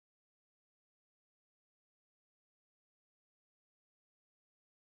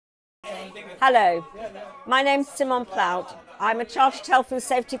Hello, my name's Simone Plout. I'm a chartered health and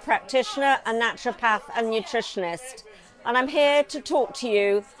safety practitioner, a naturopath and nutritionist, and I'm here to talk to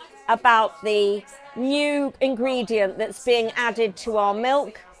you about the new ingredient that's being added to our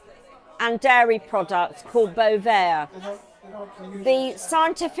milk and dairy products called Bovaer. The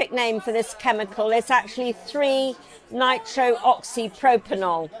scientific name for this chemical is actually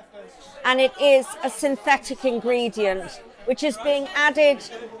 3-nitrooxypropanol, and it is a synthetic ingredient which is being added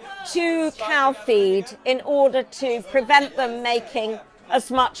to cow feed in order to prevent them making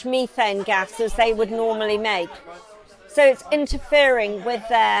as much methane gas as they would normally make. So it's interfering with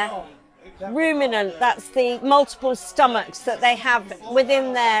their ruminant, that's the multiple stomachs that they have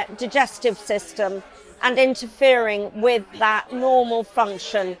within their digestive system, and interfering with that normal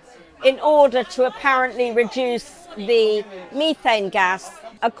function in order to apparently reduce the methane gas,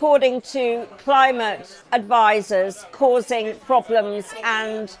 according to climate advisors, causing problems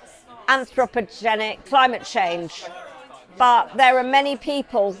and anthropogenic climate change. But there are many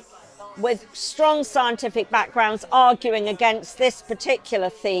people with strong scientific backgrounds arguing against this particular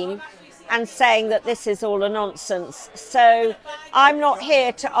theme and saying that this is all a nonsense. So I'm not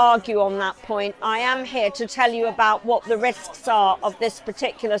here to argue on that point. I am here to tell you about what the risks are of this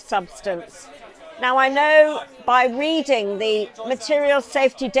particular substance. Now, I know by reading the material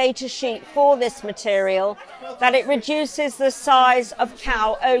safety data sheet for this material that it reduces the size of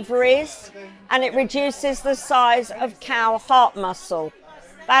cow ovaries and it reduces the size of cow heart muscle.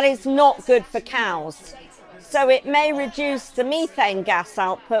 That is not good for cows. So it may reduce the methane gas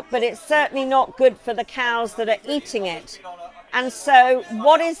output, but it's certainly not good for the cows that are eating it. And so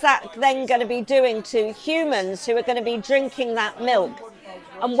what is that then going to be doing to humans who are going to be drinking that milk?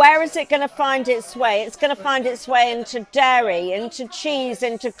 And where is it going to find its way? It's going to find its way into dairy, into cheese,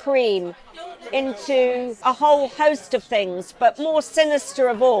 into cream, into a whole host of things. But more sinister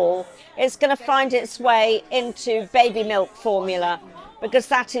of all, it's going to find its way into baby milk formula, because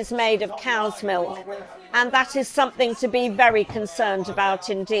that is made of cow's milk. And that is something to be very concerned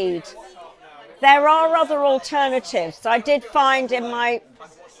about indeed. There are other alternatives. I did find in my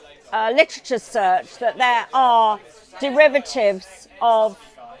literature search that there are derivatives of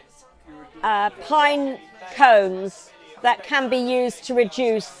pine cones that can be used to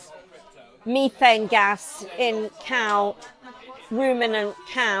reduce methane gas in ruminant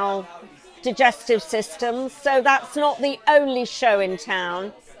cow digestive systems. So that's not the only show in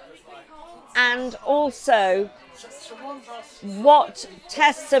town. And also, what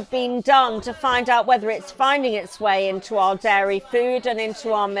tests have been done to find out whether it's finding its way into our dairy food and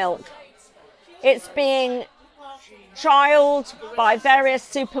into our milk. It's being trialled by various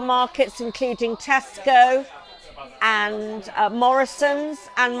supermarkets, including Tesco and Morrison's,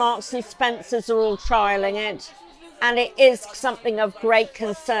 and Marks and Spencer's are all trialling it. And it is something of great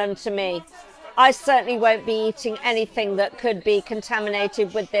concern to me. I certainly won't be eating anything that could be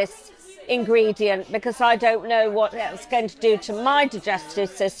contaminated with this ingredient, because I don't know what it's going to do to my digestive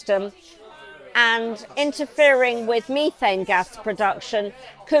system, and interfering with methane gas production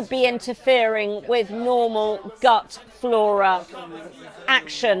could be interfering with normal gut flora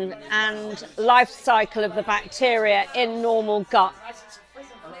action and life cycle of the bacteria in normal gut.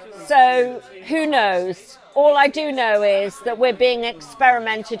 So who knows? All I do know is that we're being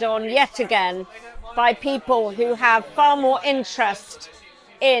experimented on yet again by people who have far more interest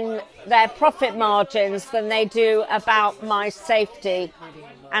in their profit margins than they do about my safety.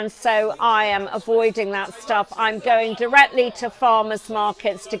 And so I am avoiding that stuff. I'm going directly to farmers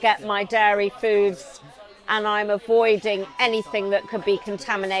markets to get my dairy foods, and I'm avoiding anything that could be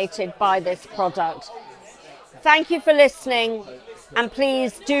contaminated by this product. Thank you for listening, and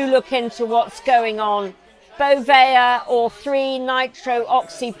please do look into what's going on. Bovaer, or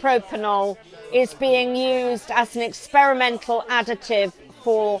 3-nitrooxypropanol, is being used as an experimental additive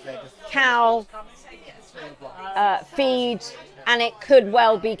for cow feed, and it could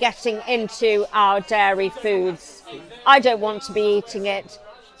well be getting into our dairy foods. I don't want to be eating it,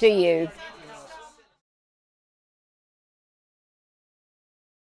 do you?